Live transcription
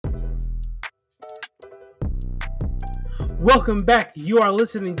Welcome back. You are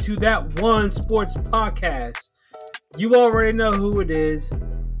listening to That One Sports Podcast. You already know who it is.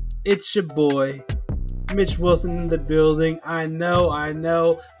 It's your boy, Mitch Wilson in the building. I know.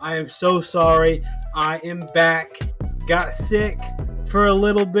 I am so sorry. I am back. Got sick for a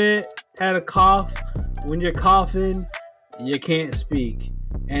little bit. Had a cough. When you're coughing, you can't speak.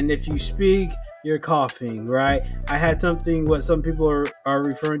 And if you speak, you're coughing, right? I had something what some people are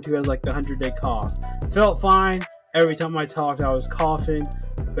referring to as like the 100-day cough. Felt fine. Every time I talked, I was coughing.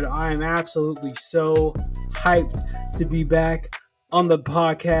 But I am absolutely so hyped to be back on the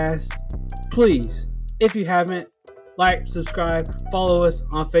podcast. Please, if you haven't, like, subscribe, follow us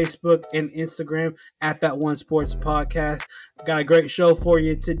on Facebook and Instagram at That One Sports Podcast. Got a great show for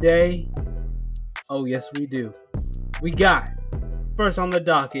you today. Oh, yes, we do. We got, first on the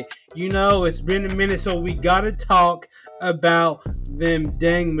docket, it's been a minute, so we got to talk about them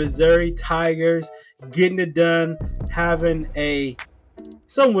dang Missouri Tigers getting it done, having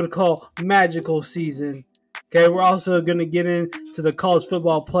some would call magical season. Okay, we're also going to get into the college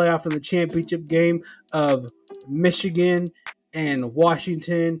football playoff and the championship game of Michigan and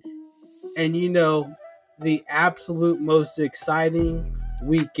Washington. And the absolute most exciting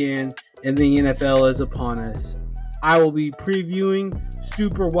weekend in the NFL is upon us. I will be previewing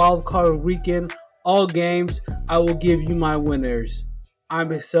Super Wildcard Weekend, all games. I will give you my winners.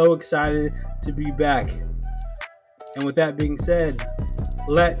 I'm so excited to be back. And with that being said,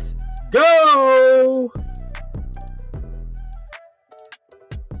 let's go!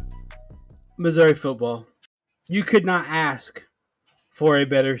 Missouri football. You could not ask for a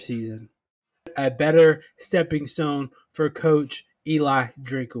better season, a better stepping stone for Coach Eli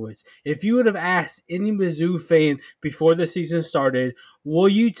Drinkwitz. If you would have asked any Mizzou fan before the season started, will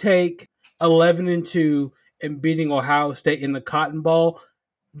you take 11-2 and beating Ohio State in the Cotton Bowl,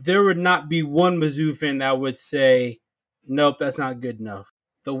 there would not be one Mizzou fan that would say, nope, that's not good enough.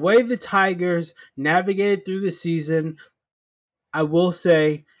 The way the Tigers navigated through the season, I will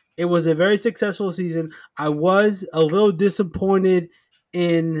say it was a very successful season. I was a little disappointed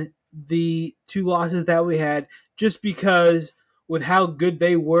in the two losses that we had just because with how good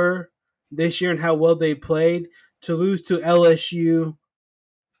they were this year and how well they played, to lose to LSU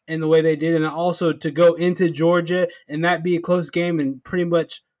in the way they did, and also to go into Georgia and that be a close game and pretty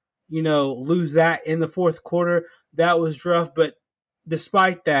much, lose that in the fourth quarter, that was rough. But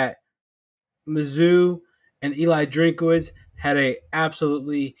despite that, Mizzou and Eli Drinkwitz had an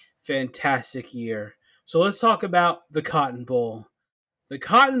absolutely fantastic year. So let's talk about the Cotton Bowl. The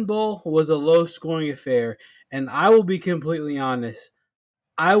Cotton Bowl was a low-scoring affair, and I will be completely honest.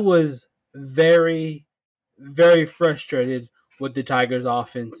 I was very, very frustrated with the Tigers'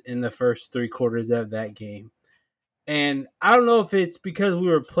 offense in the first three quarters of that game. And I don't know if it's because we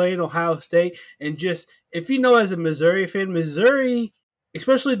were playing Ohio State and just, if as a Missouri fan, Missouri,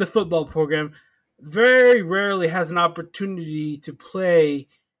 especially the football program, very rarely has an opportunity to play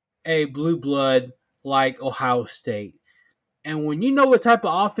a blue blood like Ohio State. And when you know what type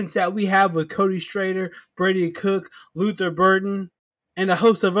of offense that we have with Cody Strader, Brady Cook, Luther Burden, and a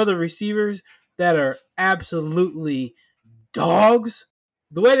host of other receivers that are absolutely dogs,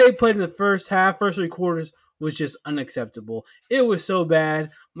 the way they played in the first three quarters was just unacceptable. It was so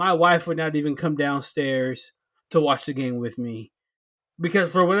bad, my wife would not even come downstairs to watch the game with me.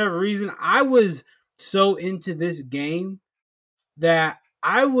 Because for whatever reason, I was so into this game that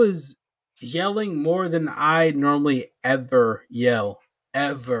I was yelling more than I normally ever yell.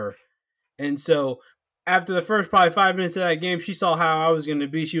 Ever. And so after the first probably 5 minutes of that game, she saw how I was going to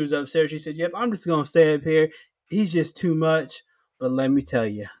be. She was upstairs. She said, yep, I'm just going to stay up here. He's just too much. But let me tell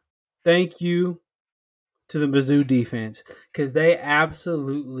you, thank you to the Mizzou defense because they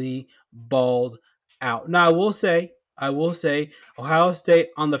absolutely balled out. Now, I will say, Ohio State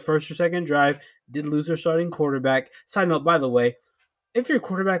on the first or second drive did lose their starting quarterback. Side note, by the way, if you're a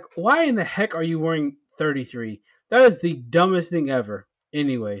quarterback, why in the heck are you wearing 33? That is the dumbest thing ever.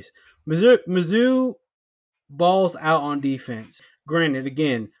 Anyways, Mizzou balls out on defense. Granted,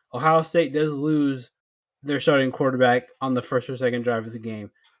 again, Ohio State does lose their starting quarterback on the first or second drive of the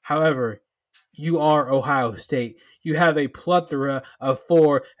game. However, you are Ohio State. You have a plethora of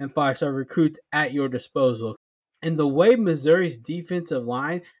 4- and 5-star recruits at your disposal. And the way Missouri's defensive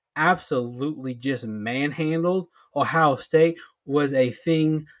line absolutely just manhandled Ohio State was a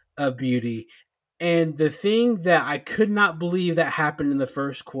thing of beauty. And the thing that I could not believe that happened in the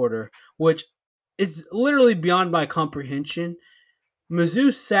first quarter, which is literally beyond my comprehension,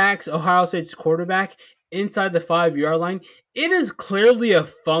 Mizzou sacks Ohio State's quarterback inside the 5-yard line. It is clearly a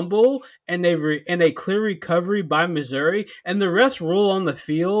fumble and a clear recovery by Missouri, and the refs rule on the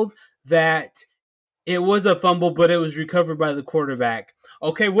field that It was a fumble, but it was recovered by the quarterback.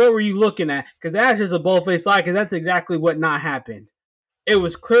 Okay, what were you looking at? Because that's just a bold-faced lie, because that's exactly what not happened. It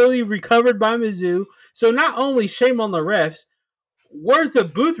was clearly recovered by Mizzou. So not only shame on the refs, where's the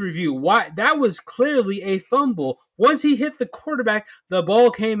booth review? Why that was clearly a fumble. Once he hit the quarterback, the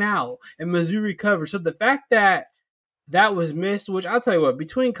ball came out and Mizzou recovered. So the fact that that was missed, which I'll tell you what,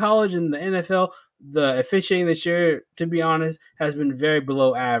 between college and the NFL, the officiating this year, to be honest, has been very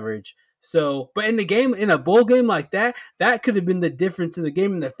below average. So, but in the game, in a bowl game like that, that could have been the difference in the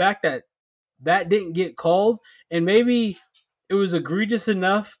game. And the fact that that didn't get called, and maybe it was egregious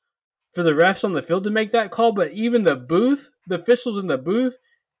enough for the refs on the field to make that call, but even the officials in the booth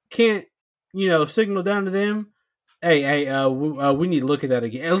can't, signal down to them, hey, we need to look at that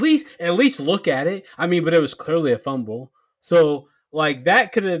again. At least look at it. I mean, but it was clearly a fumble. So, like,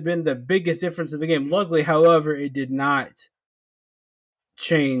 that could have been the biggest difference in the game. Luckily, however, it did not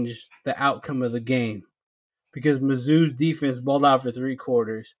change the outcome of the game because Mizzou's defense balled out for 3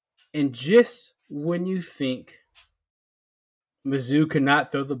 quarters. And just when you think Mizzou could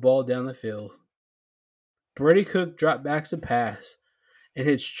not throw the ball down the field, Brady Cook dropped back to pass and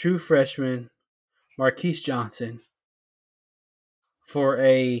hits true freshman Marquise Johnson for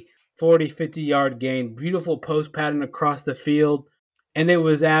a 40, 50-yard gain. Beautiful post pattern across the field. And it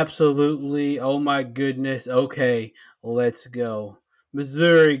was absolutely, oh my goodness, okay, let's go.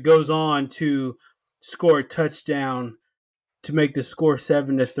 Missouri goes on to score a touchdown to make the score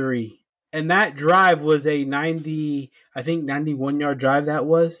 7-3. And that drive was a 91-yard drive that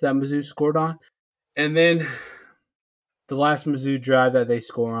Mizzou scored on. And then the last Mizzou drive that they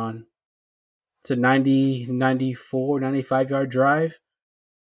score on, it's a 95-yard drive.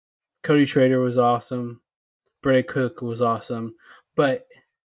 Cody Schrader was awesome. Brady Cook was awesome. But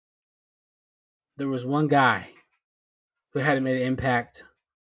there was one guy who hadn't made an impact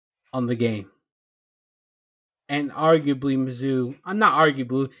on the game. And arguably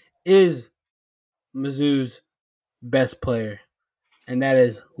is Mizzou's best player. And that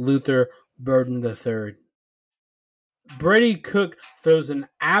is Luther Burden III. Brady Cook throws an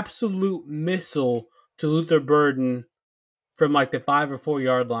absolute missile to Luther Burden from like the 5 or 4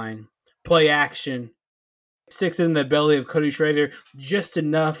 yard line. Play action. Sticks in the belly of Cody Schrader just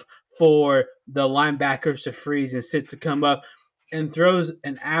enough for the linebackers to freeze and sit to come up, and throws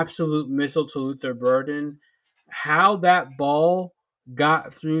an absolute missile to Luther Burden. How that ball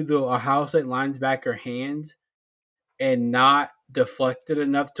got through the Ohio State linebacker hands and not deflected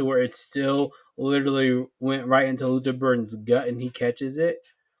enough to where it still literally went right into Luther Burden's gut and he catches it.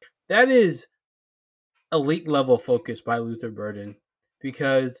 That is elite level focus by Luther Burden,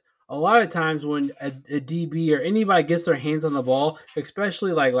 because a lot of times when a DB or anybody gets their hands on the ball,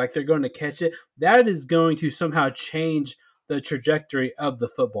 especially like they're going to catch it, that is going to somehow change the trajectory of the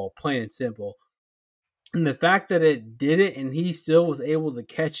football, plain and simple. And the fact that it did it and he still was able to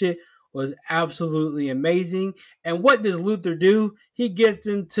catch it was absolutely amazing. And what does Luther do? He gets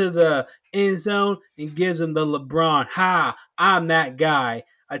into the end zone and gives him the LeBron. Ha, I'm that guy.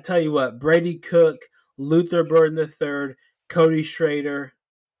 I tell you what, Brady Cook, Luther Burden III, Cody Schrader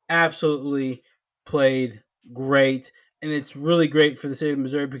absolutely played great. And it's really great for the state of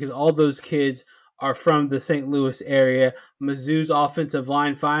Missouri because all those kids are from the St. Louis area. Mizzou's offensive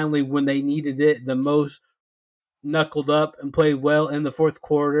line finally, when they needed it the most, knuckled up and played well in the fourth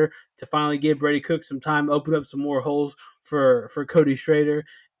quarter to finally give Brady Cook some time, open up some more holes for Cody Schrader.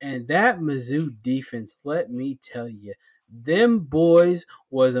 And that Mizzou defense, let me tell you, them boys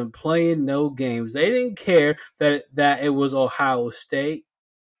wasn't playing no games. They didn't care that it was Ohio State.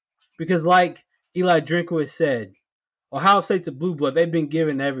 Because like Eli Drinkowitz said, Ohio State's a blue blood. They've been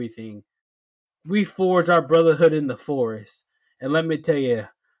given everything. We forged our brotherhood in the forest. And let me tell you,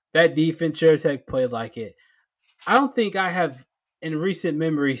 that defense sure as heck played like it. I don't think I have, in recent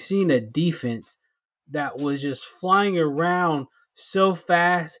memory, seen a defense that was just flying around so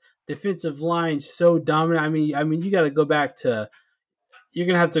fast, defensive line so dominant. I mean, you got to go back to, you're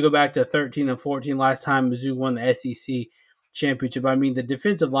going to have to go back to 13 and 14 last time Mizzou won the SEC championship. I mean, the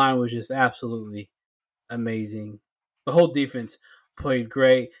defensive line was just absolutely amazing. The whole defense played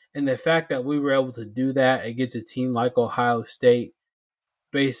great. And the fact that we were able to do that against a team like Ohio State,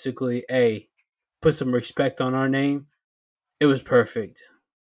 basically, put some respect on our name, it was perfect.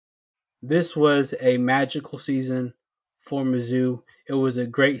 This was a magical season for Mizzou. It was a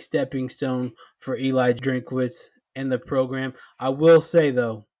great stepping stone for Eli Drinkowitz and the program. I will say,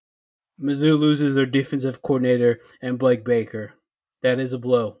 though, Mizzou loses their defensive coordinator and Blake Baker. That is a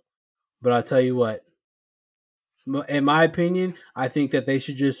blow. But I'll tell you what, in my opinion, I think that they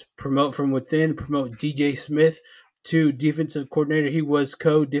should just promote from within, promote DJ Smith to defensive coordinator. He was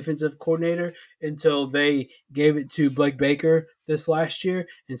co-defensive coordinator until they gave it to Blake Baker this last year.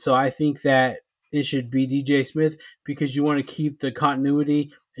 And so I think that it should be DJ Smith because you want to keep the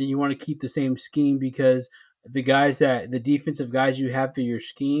continuity and you want to keep the same scheme because the defensive guys you have for your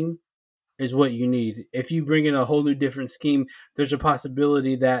scheme is what you need. If you bring in a whole new different scheme, there's a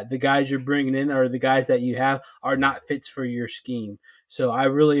possibility that the guys you're bringing in or the guys that you have are not fits for your scheme. So I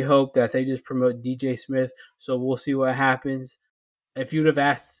really hope that they just promote DJ Smith. So we'll see what happens. If you'd have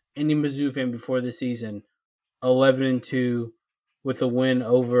asked any Mizzou fan before the season, 11-2 with a win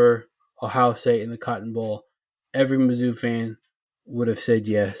over Ohio State in the Cotton Bowl, every Mizzou fan would have said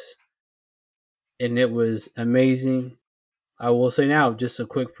yes. And it was amazing. I will say now, just a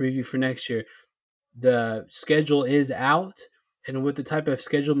quick preview for next year. The schedule is out, and with the type of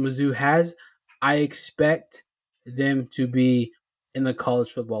schedule Mizzou has, I expect them to be in the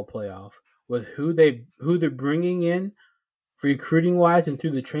college football playoff. With who they're bringing in, recruiting wise, and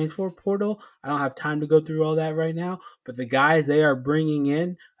through the transfer portal, I don't have time to go through all that right now. But the guys they are bringing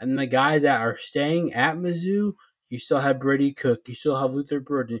in, and the guys that are staying at Mizzou, you still have Brady Cook, you still have Luther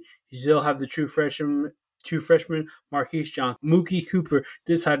Burden, you still have the true freshman Marquise Johnson. Mookie Cooper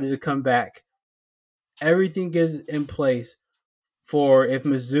decided to come back. Everything is in place for if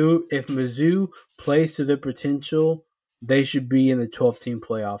Mizzou plays to their potential, they should be in the 12-team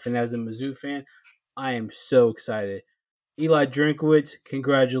playoff. And as a Mizzou fan, I am so excited. Eli Drinkwitz,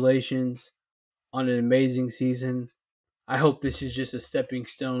 congratulations on an amazing season. I hope this is just a stepping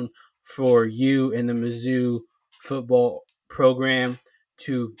stone for you and the Mizzou football program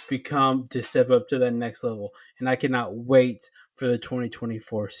to step up to that next level. And I cannot wait for the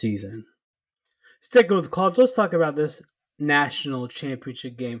 2024 season. Sticking with college, let's talk about this national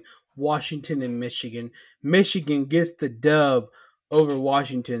championship game, Washington and Michigan. Michigan gets the dub over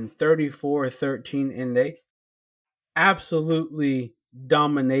Washington, 34-13 in a absolutely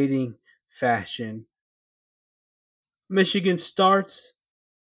dominating fashion. Michigan starts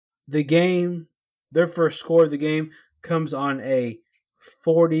the game. Their first score of the game comes on a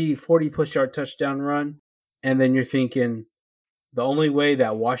 40-plus yard touchdown run. And then you're thinking the only way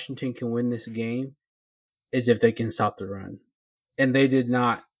that Washington can win this game is if they can stop the run. And they did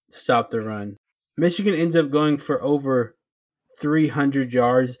not stop the run. Michigan ends up going for over 300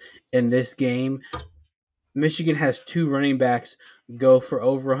 yards in this game. Michigan has two running backs go for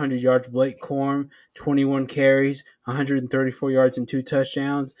over 100 yards. Blake Corum, 21 carries, 134 yards and 2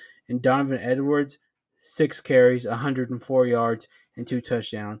 touchdowns. And Donovan Edwards, 6 carries, 104 yards and 2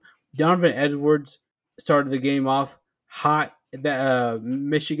 touchdowns. Donovan Edwards started the game off hot.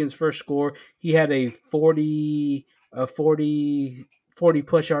 Michigan's first score, he had a 40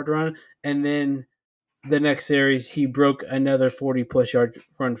 plus yard run, and then the next series he broke another 40 plus yard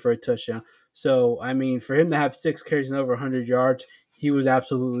run for a touchdown. So I mean, for him to have 6 carries and over 100 yards, he was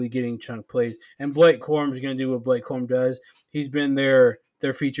absolutely getting chunk plays. And Blake Corum is going to do what Blake Corum does. He's been their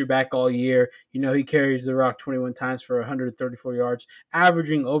feature back all year. You know, he carries the rock 21 times for 134 yards,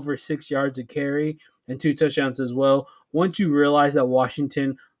 averaging over 6 yards a carry and 2 touchdowns as well. Once you realize that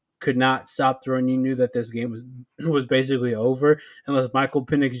Washington could not stop the run, you knew that this game was basically over unless Michael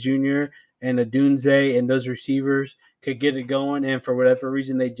Penix Jr. and Adunze and those receivers could get it going, and for whatever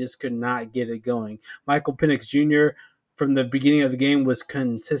reason, they just could not get it going. Michael Penix Jr., from the beginning of the game, was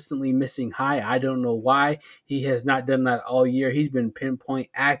consistently missing high. I don't know why. He has not done that all year. He's been pinpoint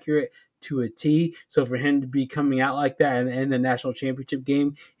accurate to a T. So for him to be coming out like that in the national championship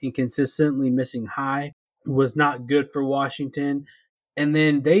game and consistently missing high was not good for Washington. And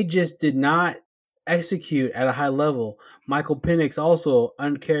then they just did not execute at a high level. Michael Penix also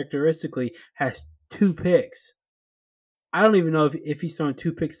uncharacteristically has 2 picks. I don't even know if he's thrown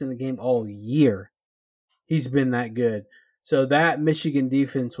 2 picks in the game all year. He's been that good. So that Michigan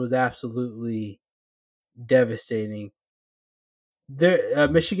defense was absolutely devastating. Their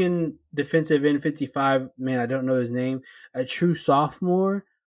Michigan defensive end 55, man, I don't know his name, a true sophomore,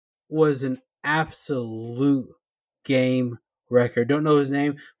 was an absolute game record. Don't know his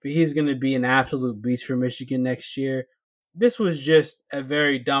name, but he's going to be an absolute beast for Michigan next year. This was just a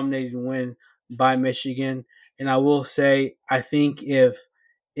very dominating win by Michigan. And I will say, I think if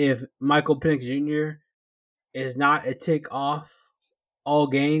Michael Penix Jr. is not a tick off all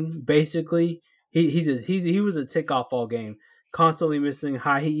game, basically, he was a tick off all game, constantly missing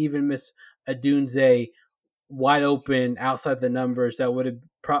high. He even missed a Dunze wide open outside the numbers that would have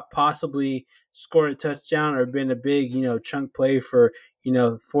possibly scored a touchdown or been a big, chunk play for,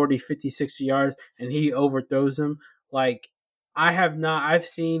 40, 50, 60 yards, and he overthrows them. Like, I've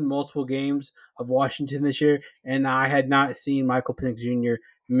seen multiple games of Washington this year, and I had not seen Michael Penix Jr.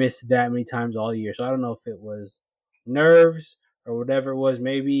 miss that many times all year. So I don't know if it was nerves or whatever it was.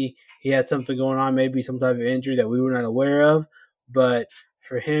 Maybe he had something going on, maybe some type of injury that we were not aware of. But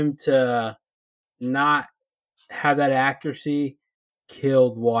for him to not have that accuracy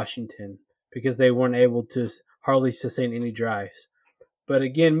killed Washington because they weren't able to hardly sustain any drives. But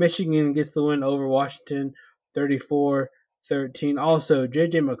again, Michigan gets the win over Washington 34-13. Also,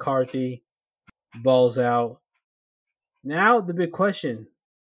 J.J. McCarthy balls out. Now, the big question,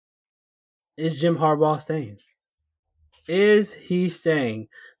 is Jim Harbaugh staying? Is he staying?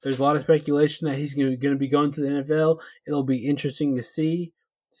 There's a lot of speculation that he's going to be going to the NFL. It'll be interesting to see.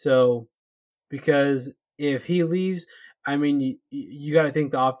 So, because if he leaves, I mean, you got to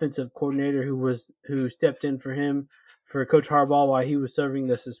think the offensive coordinator who stepped in for him, for Coach Harbaugh while he was serving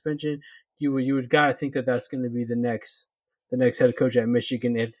the suspension, you would got to think that that's going to be the next head coach at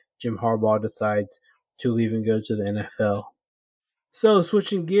Michigan if Jim Harbaugh decides to leave and go to the NFL. So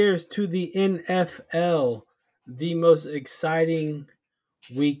switching gears to the NFL, the most exciting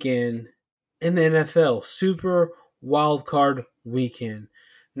weekend in the NFL, Super Wild Card Weekend.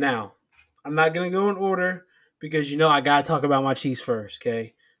 Now, I'm not going to go in order because I got to talk about my Chiefs first,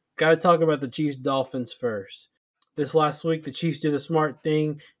 okay? Got to talk about the Chiefs Dolphins first. This last week, the Chiefs did a smart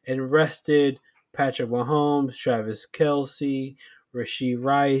thing and rested Patrick Mahomes, Travis Kelce, Rashee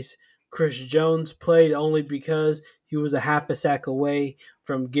Rice. Chris Jones played only because he was a half a sack away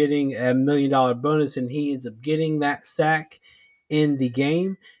from getting $1 million bonus, and he ends up getting that sack in the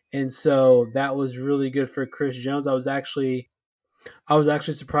game. And so that was really good for Chris Jones. I was actually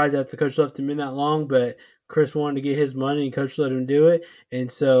surprised that the coach left him in that long, but Chris wanted to get his money and coach let him do it. And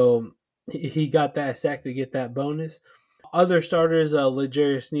so he got that sack to get that bonus. Other starters,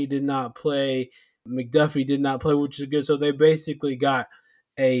 L'Jarius Sneed did not play. McDuffie did not play, which is good. So they basically got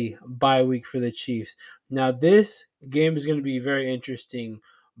a bye week for the Chiefs. Now, this game is going to be very interesting.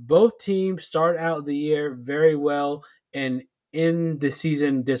 Both teams start out the year very well and in the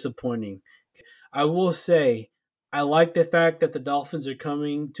season disappointing. I will say, I like the fact that the Dolphins are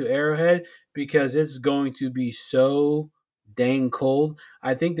coming to Arrowhead because it's going to be so dang cold.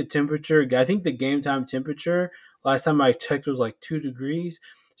 I think the game time temperature, last time I checked, was like 2 degrees.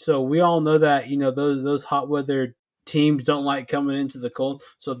 So we all know that, those hot weather teams don't like coming into the cold.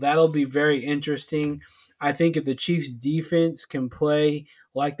 So that'll be very interesting. I think if the Chiefs defense can play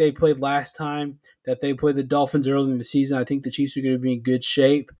like they played last time, that they played the Dolphins early in the season, I think the Chiefs are going to be in good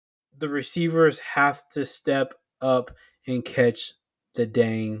shape. The receivers have to step up and catch the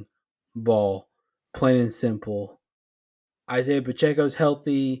dang ball. Plain and simple. Isaiah Pacheco's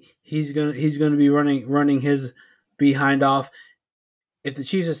healthy. He's gonna be running his behind off. If the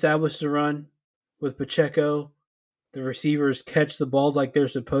Chiefs establish the run with Pacheco, the receivers catch the balls like they're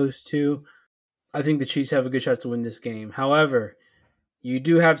supposed to, I think the Chiefs have a good chance to win this game. However, you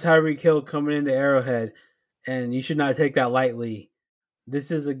do have Tyreek Hill coming into Arrowhead, and you should not take that lightly.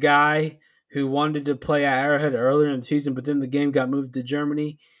 This is a guy who wanted to play at Arrowhead earlier in the season, but then the game got moved to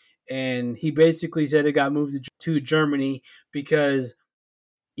Germany. And he basically said it got moved to Germany because,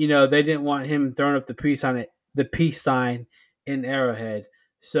 they didn't want him throwing up the peace sign in Arrowhead.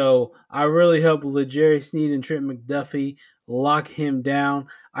 So I really hope L'Jarius Sneed and Trent McDuffie lock him down.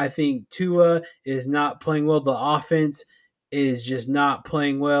 I think Tua is not playing well. The offense is just not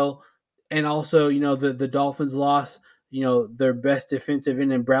playing well. And also, the Dolphins lost, their best defensive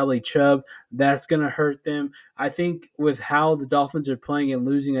end in Bradley Chubb. That's going to hurt them. I think with how the Dolphins are playing and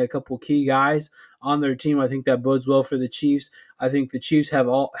losing a couple key guys on their team, I think that bodes well for the Chiefs. I think the Chiefs have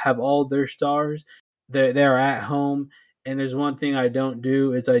all their stars. They're at home. And there's one thing I don't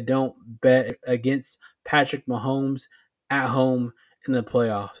do is I don't bet against Patrick Mahomes at home in the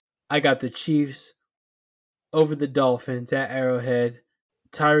playoffs. I got the Chiefs over the Dolphins at Arrowhead.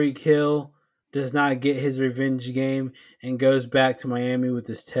 Tyreek Hill does not get his revenge game and goes back to Miami with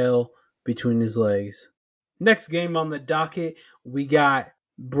his tail between his legs. Next game on the docket, we got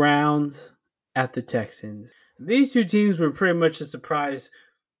Browns at the Texans. These two teams were pretty much a surprise,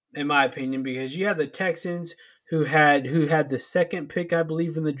 in my opinion, because you have the Texans who had the second pick, I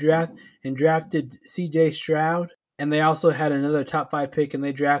believe, in the draft and drafted C.J. Stroud. And they also had another top 5 pick and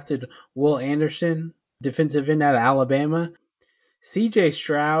they drafted Will Anderson, defensive end out of Alabama. C.J.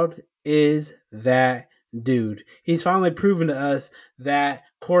 Stroud is that dude. He's finally proven to us that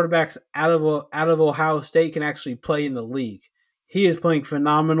quarterbacks out of Ohio State can actually play in the league. He is playing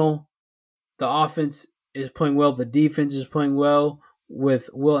phenomenal. The offense is playing well. The defense is playing well with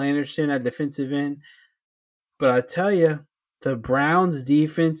Will Anderson at defensive end. But I tell you, the Browns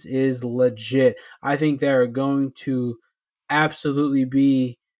defense is legit. I think they are going to absolutely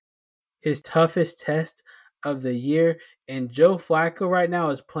be his toughest test of the year. And Joe Flacco right now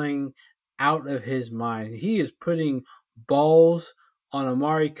is playing out of his mind. He is putting balls on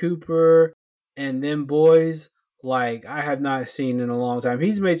Amari Cooper and them boys like I have not seen in a long time.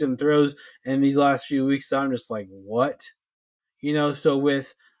 He's made some throws in these last few weeks, so I'm just like, what? So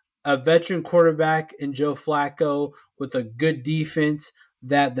with a veteran quarterback in Joe Flacco, with a good defense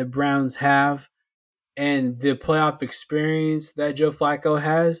that the Browns have, and the playoff experience that Joe Flacco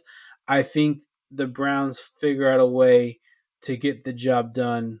has, I think the Browns figure out a way to get the job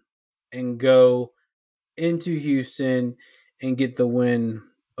done and go into Houston and get the win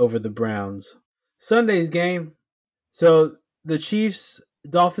over the Browns. Sunday's game. So the Chiefs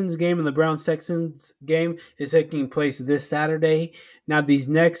Dolphins game and the Browns Texans game is taking place this Saturday. Now these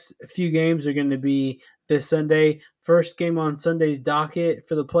next few games are going to be this Sunday. First game on Sunday's docket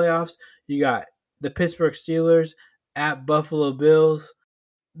for the playoffs, you got the Pittsburgh Steelers at Buffalo Bills.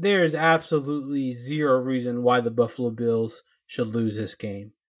 There's absolutely zero reason why the Buffalo Bills should lose this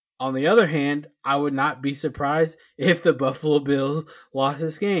game. On the other hand, I would not be surprised if the Buffalo Bills lost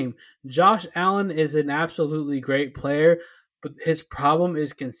this game. Josh Allen is an absolutely great player, but his problem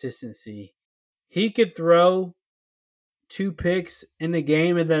is consistency. He could throw 2 picks in a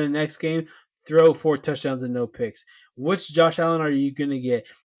game and then the next game throw 4 touchdowns and no picks. Which Josh Allen are you going to get?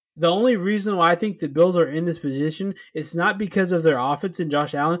 The only reason why I think the Bills are in this position, it's not because of their offense and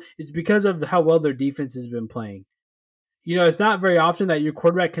Josh Allen. It's because of how well their defense has been playing. It's not very often that your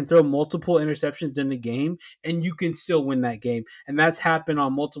quarterback can throw multiple interceptions in a game and you can still win that game. And that's happened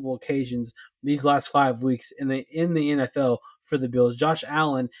on multiple occasions these last 5 weeks in the NFL for the Bills. Josh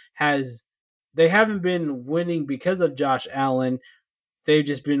Allen they haven't been winning because of Josh Allen. They've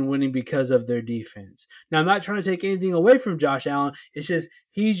just been winning because of their defense. Now, I'm not trying to take anything away from Josh Allen. It's just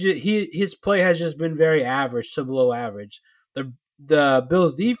his play has just been very average to below average. The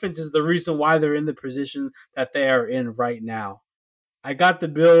Bills' defense is the reason why they're in the position that they are in right now. I got the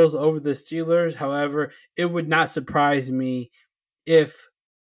Bills over the Steelers. However, it would not surprise me if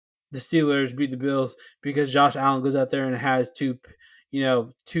the Steelers beat the Bills because Josh Allen goes out there and has two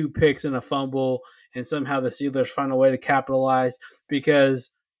picks and a fumble, and somehow the Steelers find a way to capitalize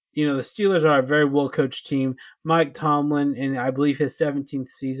because, the Steelers are a very well-coached team. Mike Tomlin, in I believe his 17th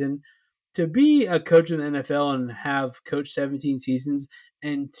season, to be a coach in the NFL and have coached 17 seasons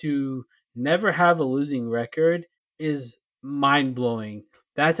and to never have a losing record is mind-blowing.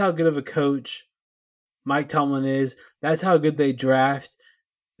 That's how good of a coach Mike Tomlin is. That's how good they draft.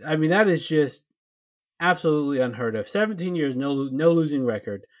 I mean, that is just absolutely unheard of. 17 years, no losing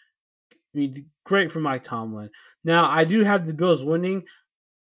record. I mean, great for Mike Tomlin. Now, I do have the Bills winning,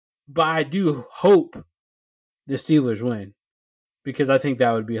 but I do hope the Steelers win because I think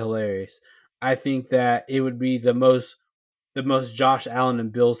that would be hilarious. I think that it would be the most Josh Allen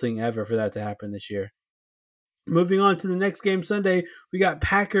and Bills thing ever for that to happen this year. Moving on to the next game Sunday, we got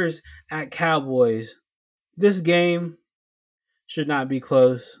Packers at Cowboys. This game should not be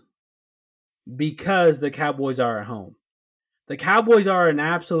close because the Cowboys are at home. The Cowboys are an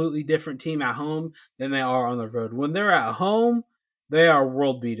absolutely different team at home than they are on the road. When they're at home, they are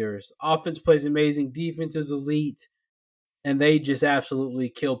world beaters. Offense plays amazing, defense is elite, and they just absolutely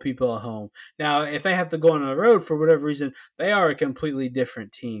kill people at home. Now, if they have to go on the road for whatever reason, they are a completely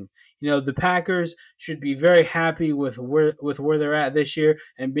different team. The Packers should be very happy with where they're at this year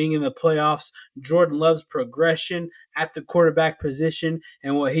and being in the playoffs. Jordan Love's progression at the quarterback position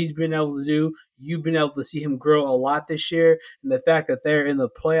and what he's been able to do, you've been able to see him grow a lot this year. And the fact that they're in the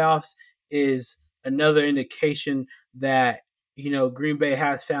playoffs is another indication that, Green Bay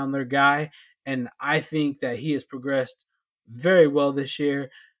has found their guy. And I think that he has progressed very well this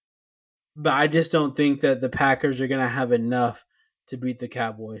year, but I just don't think that the Packers are going to have enough to beat the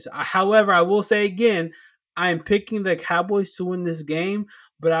Cowboys. However, I will say again, I'm picking the Cowboys to win this game,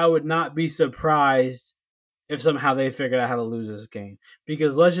 but I would not be surprised if somehow they figured out how to lose this game.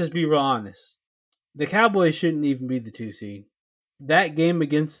 Because let's just be real honest, the Cowboys shouldn't even be the 2 seed. That game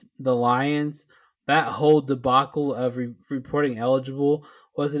against the Lions, that whole debacle of reporting eligible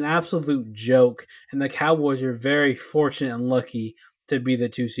was an absolute joke, and the Cowboys are very fortunate and lucky to be the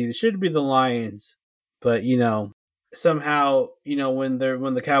 2 seed. It should be the Lions, but somehow when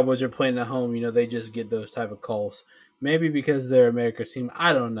the Cowboys are playing at home, they just get those type of calls. Maybe because they're America's team.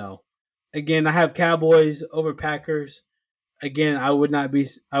 I don't know. Again, I have Cowboys over Packers. Again, I would not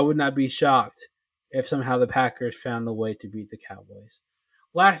be shocked if somehow the Packers found a way to beat the Cowboys.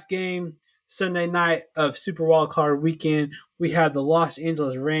 Last game, Sunday night of Super Wildcard Weekend, we have the Los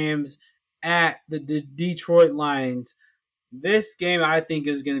Angeles Rams at the Detroit Lions. This game, I think,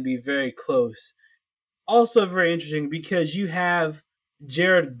 is going to be very close. Also very interesting because you have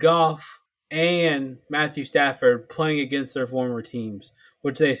Jared Goff and Matthew Stafford playing against their former teams,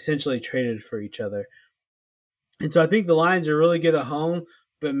 which they essentially traded for each other. And so I think the Lions are really good at home.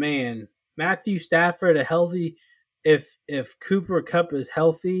 But man, Matthew Stafford, if Cooper Kupp is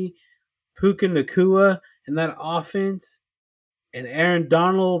healthy, Puka Nacua and that offense, and Aaron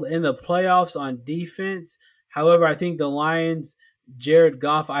Donald in the playoffs on defense. However, I think the Lions, Jared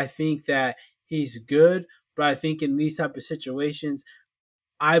Goff, I think that he's good, but I think in these type of situations,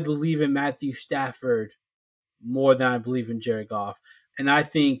 I believe in Matthew Stafford more than I believe in Jared Goff. And I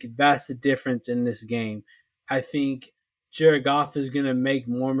think that's the difference in this game. I think Jared Goff is going to make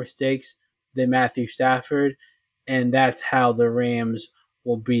more mistakes than Matthew Stafford, and that's how the Rams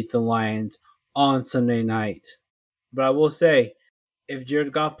will beat the Lions on Sunday night. But I will say, if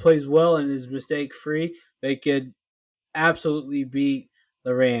Jared Goff plays well and is mistake-free, they could absolutely beat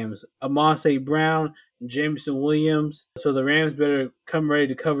the Rams. Amon-Ra Brown, Jameson Williams. So the Rams better come ready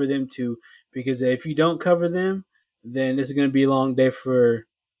to cover them too, because if you don't cover them, then this is going to be a long day for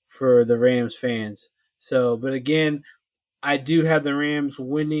the Rams fans. So, but again, I do have the Rams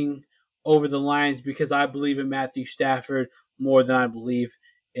winning over the Lions because I believe in Matthew Stafford more than I believe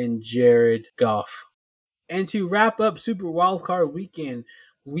in Jared Goff. And to wrap up Super Wildcard Weekend,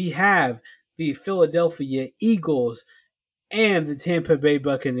 we have the Philadelphia Eagles and the Tampa Bay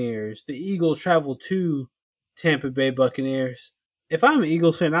Buccaneers. The Eagles travel to Tampa Bay Buccaneers. If I'm an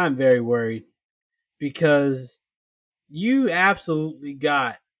Eagles fan, I'm very worried because you absolutely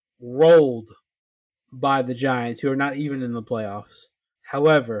got rolled by the Giants, who are not even in the playoffs.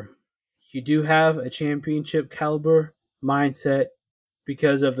 However, you do have a championship caliber mindset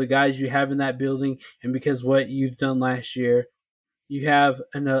because of the guys you have in that building and because what you've done last year. You have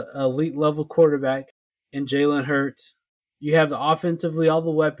an elite level quarterback in Jalen Hurts. You have offensively all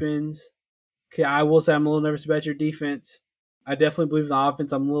the weapons. Okay, I will say I'm a little nervous about your defense. I definitely believe in the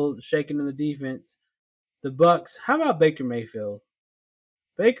offense. I'm a little shaken in the defense. The Bucs, how about Baker Mayfield?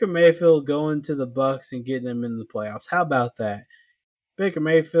 Baker Mayfield going to the Bucs and getting them in the playoffs. How about that? Baker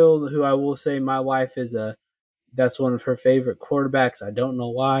Mayfield, who I will say my wife that's one of her favorite quarterbacks. I don't know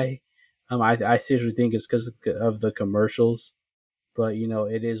why. I seriously think it's because of the commercials. But,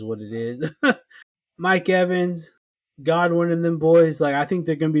 it is what it is. Mike Evans, Godwin and them boys, I think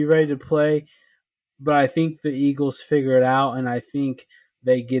they're going to be ready to play. But I think the Eagles figure it out, and I think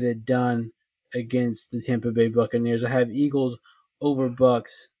they get it done against the Tampa Bay Buccaneers. I have Eagles over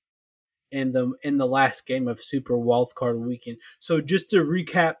Bucs in the last game of Super Wildcard Weekend. So just to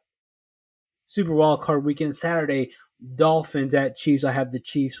recap, Super Wildcard Weekend, Saturday, Dolphins at Chiefs. I have the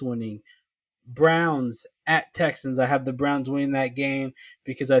Chiefs winning. Browns at Texans. I have the Browns winning that game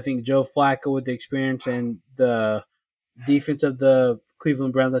because I think Joe Flacco, with the experience and the defense of the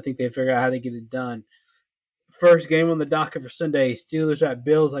Cleveland Browns, I think they figure out how to get it done. First game on the docket for Sunday, Steelers at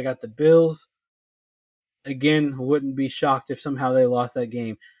Bills. I got the Bills. Again, wouldn't be shocked if somehow they lost that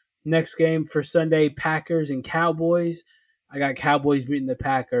game. Next game for Sunday, Packers and Cowboys. I got Cowboys beating the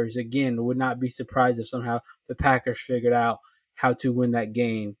Packers. Again, would not be surprised if somehow the Packers figured out how to win that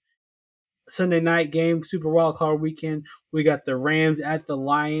game. Sunday night game, Super Wildcard Weekend, we got the Rams at the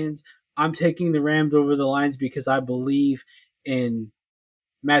Lions. I'm taking the Rams over the Lions because I believe in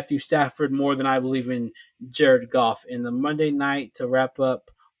Matthew Stafford more than I believe in Jared Goff. In the Monday night to wrap up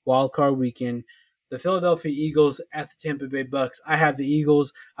Wildcard Weekend, the Philadelphia Eagles at the Tampa Bay Bucs. I have the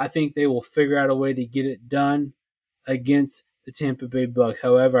Eagles. I think they will figure out a way to get it done against the Tampa Bay Bucs.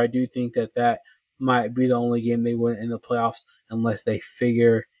 However, I do think that might be the only game they win in the playoffs unless they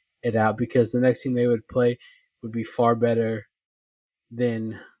figure it out, because the next team they would play would be far better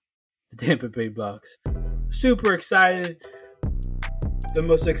than the Tampa Bay Bucs. Super excited. The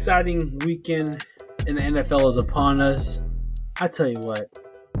most exciting weekend in the NFL is upon us. I tell you what,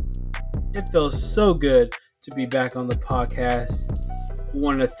 it feels so good to be back on the podcast. I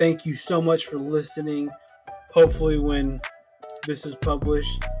want to thank you so much for listening. Hopefully when this is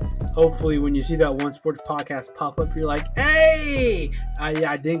published, hopefully when you see that One Sports podcast pop up, you're like, hey,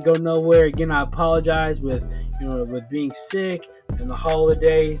 I didn't go nowhere. Again, I apologize with being sick and the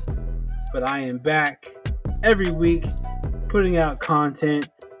holidays, but I am back every week putting out content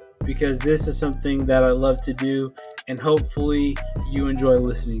because this is something that I love to do, and hopefully you enjoy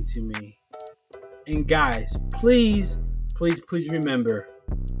listening to me. And guys, please remember,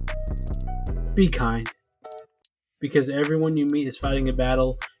 be kind, because everyone you meet is fighting a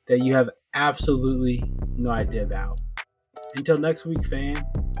battle that you have absolutely no idea about. Until next week, fam.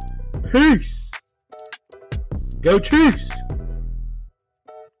 Peace. Go Chiefs.